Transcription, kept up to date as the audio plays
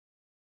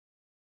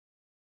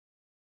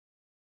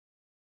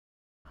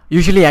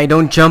Usually I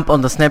don't jump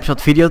on the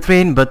snapshot video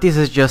train, but this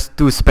is just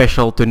too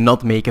special to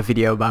not make a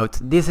video about.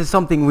 This is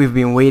something we've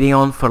been waiting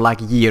on for like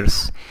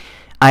years.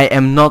 I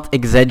am not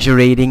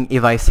exaggerating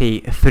if I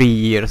say 3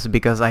 years,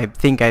 because I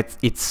think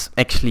it's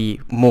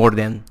actually more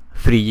than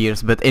 3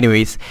 years. But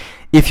anyways,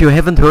 if you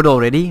haven't heard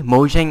already,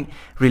 Mojang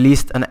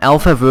released an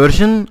alpha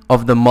version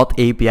of the mod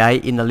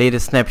API in the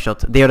latest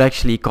snapshot. They are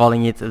actually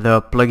calling it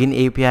the plugin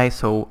API,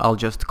 so I'll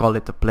just call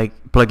it the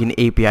plugin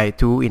API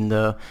 2 in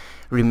the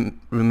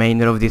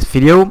remainder of this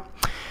video.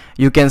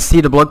 You can see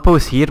the blog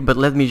post here, but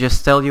let me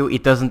just tell you,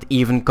 it doesn't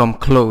even come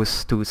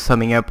close to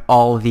summing up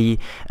all the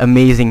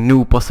amazing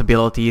new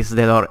possibilities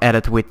that are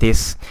added with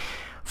this.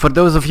 For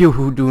those of you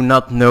who do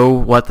not know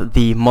what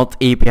the mod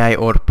API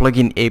or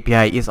plugin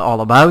API is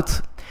all about,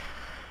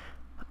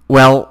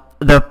 well,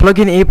 the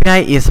plugin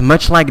API is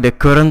much like the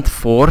current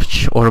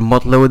Forge or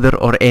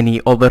ModLoader or any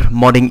other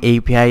modding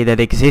API that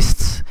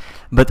exists.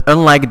 But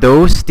unlike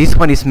those, this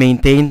one is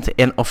maintained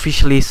and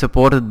officially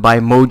supported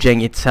by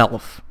Mojang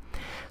itself.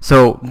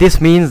 So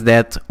this means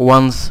that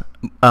once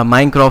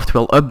Minecraft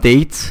will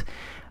update,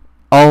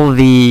 all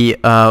the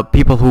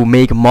people who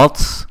make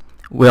mods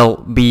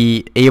will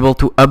be able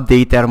to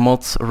update their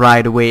mods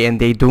right away, and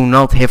they do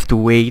not have to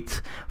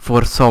wait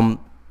for some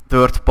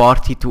third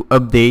party to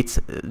update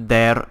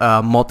their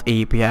mod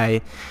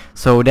API.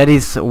 So that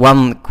is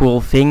one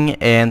cool thing,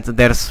 and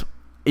there's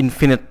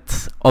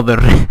infinite other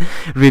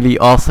really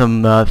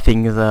awesome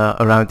things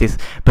around this.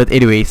 But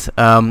anyways,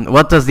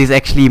 what does this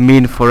actually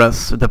mean for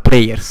us, the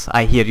players?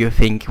 I hear you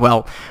think.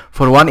 Well,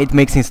 for one, it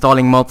makes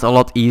installing mods a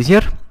lot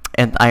easier,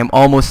 and I am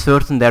almost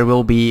certain there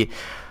will be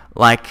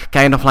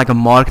kind of like a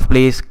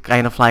marketplace,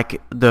 kind of like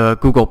the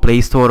Google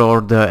Play Store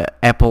or the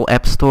Apple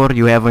App Store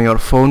you have on your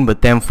phone,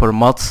 but then for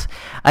mods.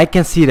 I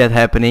can see that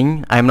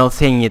happening. I'm not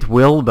saying it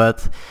will,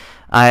 but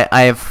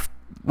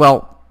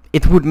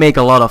it would make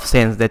a lot of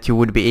sense that you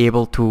would be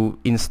able to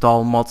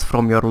install mods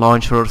from your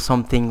launcher or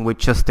something with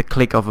just a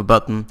click of a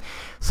button.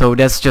 So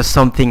that's just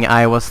something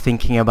I was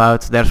thinking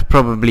about. There's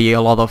probably a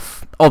lot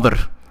of other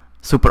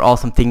super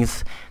awesome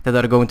things that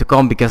are going to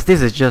come, because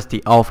this is just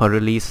the alpha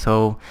release,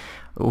 so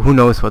who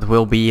knows what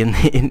will be in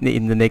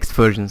the next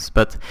versions.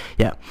 But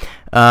yeah,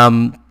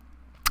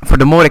 for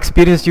the more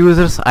experienced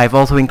users, I've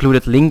also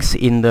included links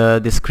in the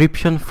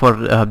description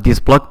for this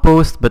blog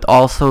post, but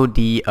also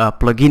the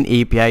plugin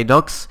API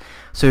docs,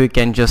 so you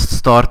can just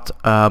start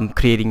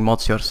creating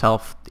mods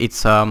yourself.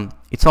 It's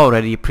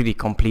already pretty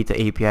complete,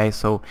 the API,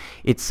 so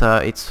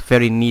it's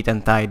very neat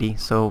and tidy.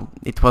 So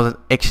it was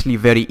actually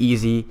very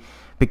easy,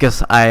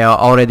 because I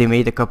already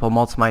made a couple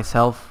mods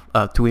myself,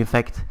 2 in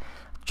fact,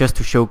 just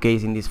to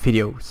showcase in this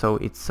video. So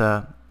it's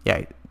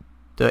yeah,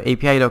 the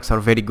API docs are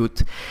very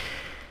good.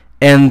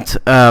 And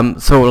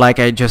so like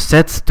I just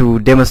said, to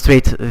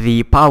demonstrate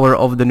the power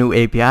of the new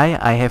API,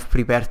 I have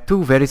prepared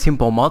 2 very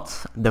simple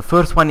mods. The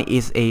first one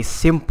is a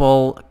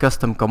simple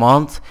custom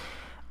command,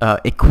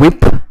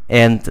 equip,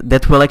 and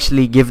that will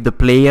actually give the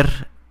player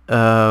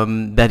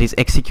that is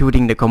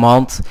executing the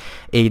command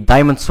a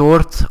diamond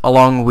sword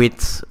along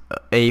with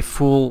a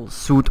full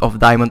suit of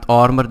diamond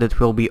armor that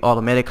will be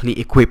automatically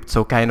equipped.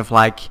 So kind of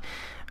like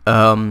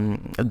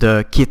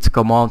the kit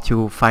command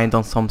you find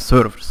on some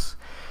servers.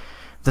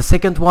 The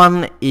second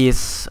one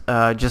is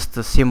just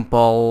a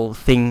simple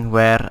thing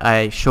where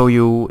I show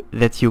you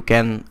that you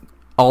can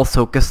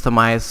also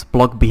customize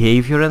block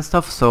behavior and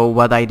stuff. So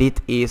what I did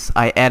is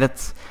I added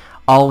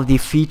all the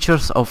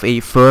features of a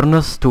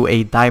furnace to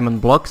a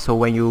diamond block. So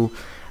when you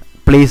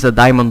place a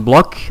diamond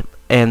block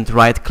and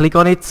right click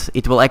on it,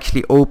 it will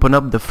actually open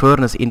up the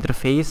furnace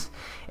interface,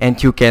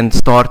 and you can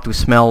start to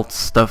smelt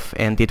stuff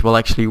and it will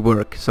actually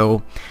work.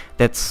 So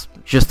that's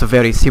just a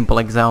very simple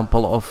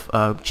example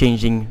of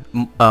changing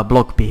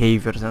block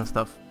behaviors and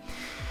stuff.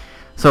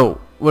 So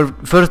we're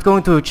first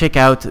going to check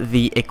out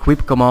the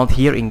equip command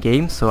here in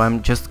game. So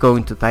I'm just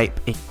going to type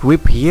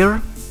equip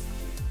here,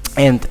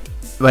 and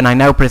when I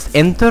now press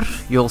enter,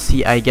 you'll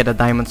see I get a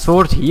diamond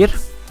sword here.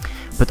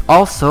 But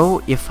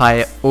also, if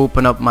I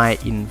open up my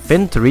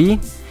inventory,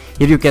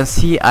 here you can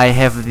see I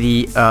have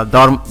the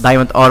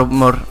diamond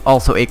armor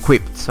also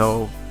equipped.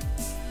 So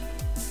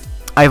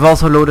I've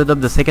also loaded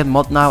up the second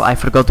mod now. I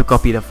forgot to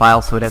copy the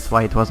file, so that's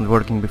why it wasn't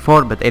working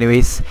before. But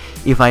anyways,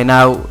 if I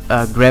now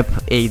grab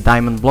a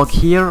diamond block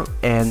here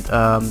and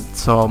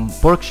some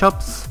pork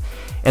chops,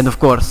 and of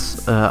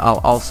course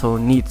I'll also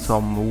need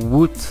some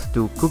wood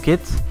to cook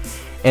it.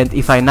 And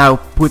if I now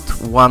put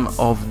one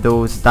of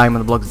those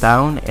diamond blocks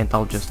down, and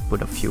I'll just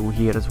put a few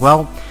here as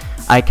well,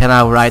 I can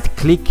now right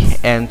click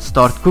and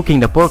start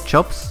cooking the pork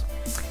chops.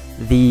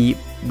 The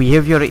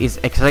behavior is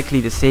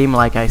exactly the same,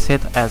 like I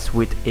said, as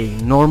with a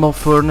normal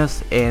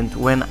furnace, and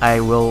when I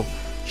will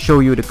show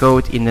you the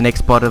code in the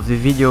next part of the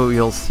video,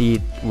 you'll see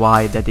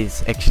why that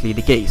is actually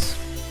the case.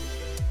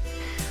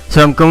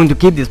 So I'm going to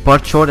keep this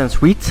part short and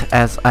sweet,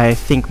 as I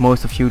think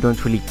most of you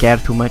don't really care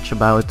too much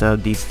about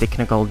these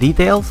technical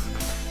details.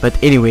 But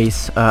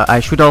anyways, I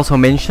should also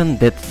mention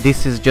that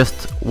this is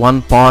just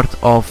one part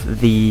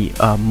of the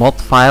mod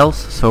files.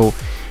 So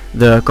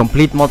the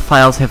complete mod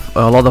files have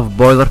a lot of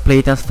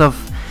boilerplate and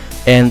stuff,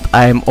 and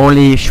I'm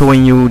only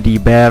showing you the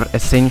bare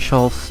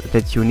essentials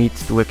that you need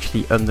to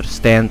actually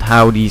understand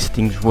how these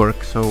things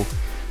work. So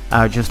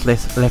I just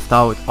left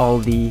out all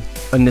the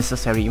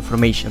unnecessary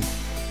information.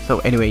 So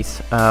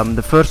anyways,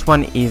 the first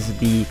one is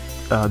the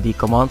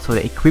command, so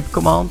the equip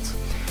command.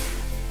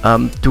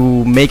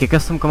 To make a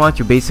custom command,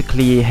 you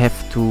basically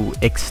have to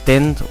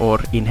extend or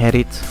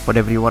inherit,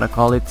 whatever you want to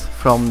call it,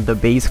 from the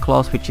base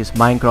class, which is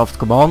Minecraft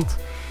command.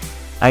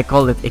 I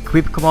call it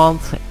equip command,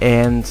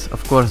 and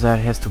of course there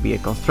has to be a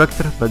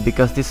constructor, but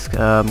because this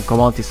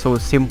command is so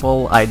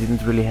simple, I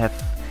didn't really have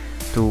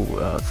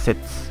to set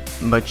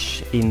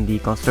much in the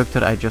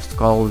constructor. I just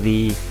call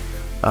the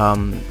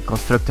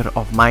constructor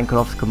of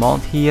Minecraft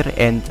command here,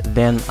 and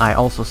then I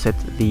also set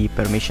the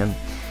permission,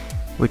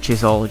 which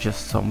is all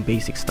just some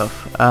basic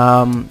stuff.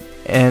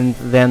 And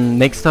then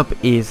next up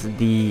is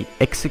the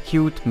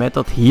execute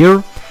method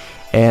here,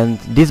 and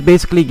this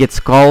basically gets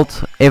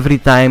called every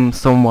time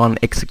someone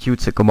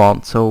executes a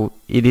command. So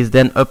it is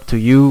then up to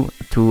you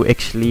to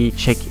actually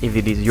check if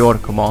it is your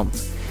command.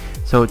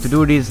 So to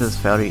do this is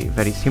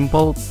very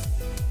simple.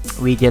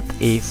 We get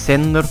a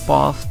sender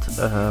passed,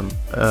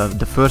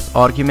 the first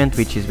argument,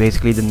 which is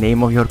basically the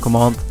name of your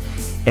command,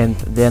 and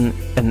then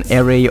an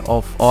array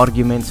of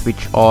arguments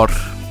which are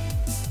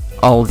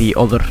all the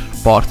other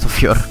parts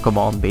of your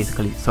command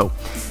basically. So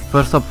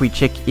first up we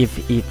check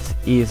if it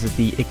is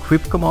the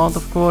equip command,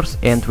 of course,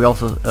 and we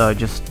also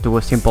just do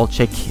a simple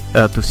check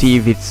to see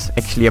if it's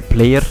actually a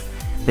player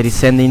that is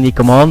sending the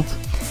command.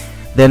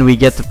 Then we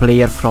get the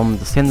player from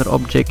the sender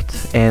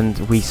object, and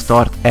we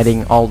start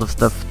adding all the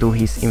stuff to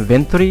his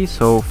inventory.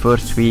 So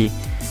first we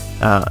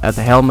add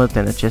a helmet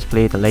and a chest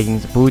plate, a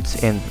leggings,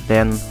 boots, and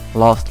then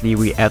lastly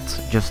we add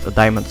just a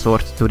diamond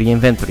sword to the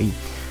inventory.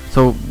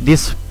 So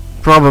this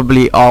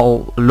probably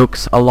all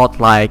looks a lot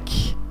like,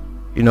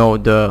 you know,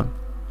 the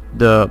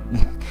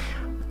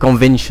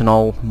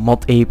conventional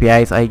mod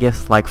APIs, I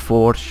guess, like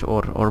Forge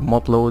or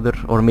mod loader,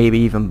 or maybe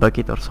even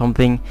Bucket or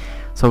something.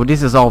 So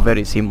this is all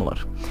very similar.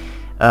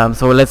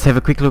 So let's have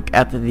a quick look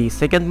at the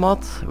second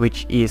mod,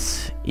 which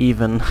is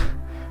even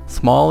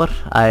smaller.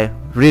 I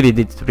really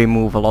did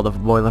remove a lot of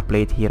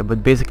boilerplate here,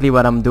 but basically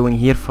what I'm doing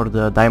here for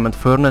the diamond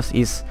furnace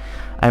is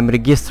I'm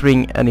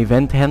registering an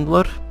event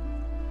handler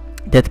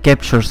that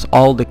captures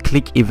all the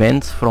click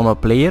events from a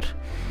player.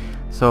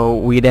 So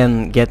we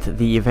then get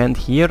the event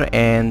here,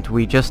 and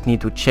we just need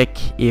to check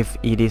if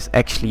it is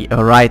actually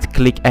a right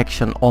click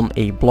action on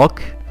a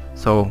block,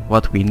 so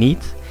what we need.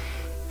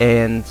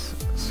 And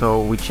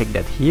so we check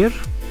that here,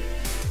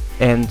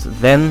 and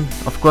then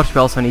of course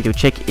we also need to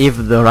check if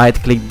the right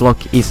click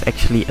block is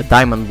actually a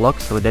diamond block,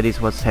 so that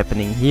is what's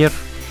happening here.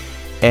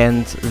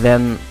 And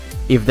then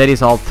if that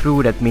is all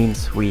true, that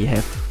means we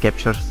have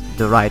captured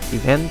the right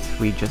event.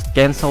 We just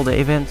cancel the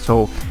event.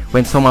 So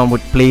when someone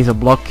would place a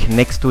block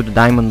next to the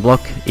diamond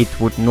block, it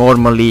would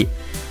normally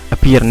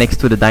appear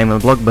next to the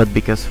diamond block, but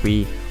because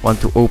we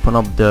want to open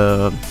up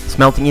the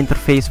smelting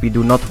interface, we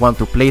do not want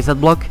to place that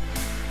block.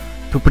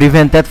 To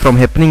prevent that from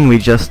happening, we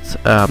just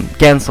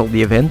cancel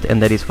the event, and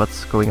that is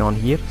what's going on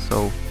here.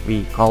 So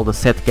we call the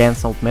set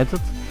cancelled method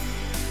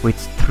with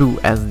true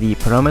as the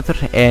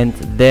parameter, and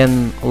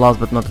then last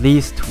but not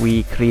least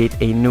we create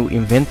a new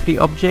inventory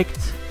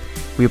object.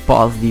 We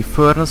pass the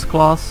furnace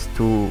class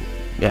to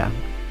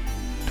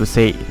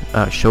say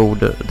show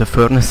the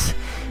furnace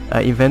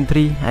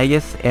inventory, I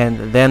guess,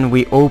 and then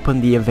we open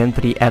the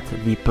inventory at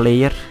the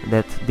player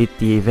that did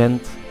the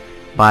event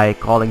by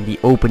calling the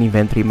open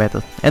inventory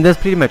method, and that's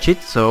pretty much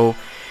it. So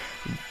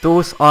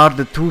those are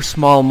the two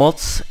small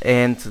mods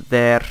and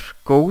their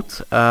code.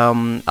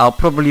 I'll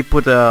probably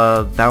put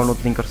a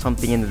download link or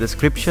something in the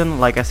description.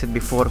 Like I said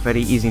before,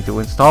 very easy to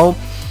install.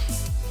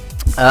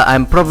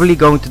 I'm probably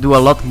going to do a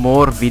lot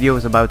more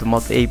videos about the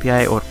mod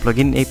API or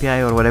plugin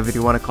API or whatever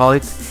you want to call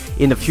it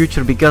in the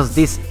future, because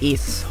this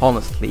is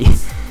honestly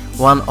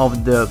one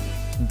of the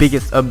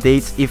biggest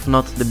updates, if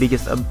not the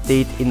biggest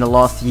update in the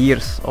last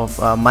years of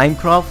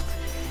Minecraft,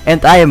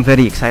 and I am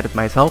very excited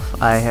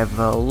myself. I have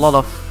a lot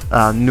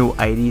of new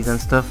ideas and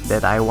stuff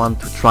that I want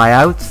to try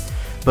out.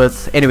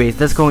 But anyways,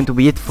 that's going to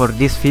be it for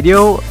this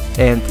video,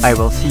 and I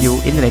will see you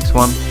in the next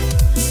one.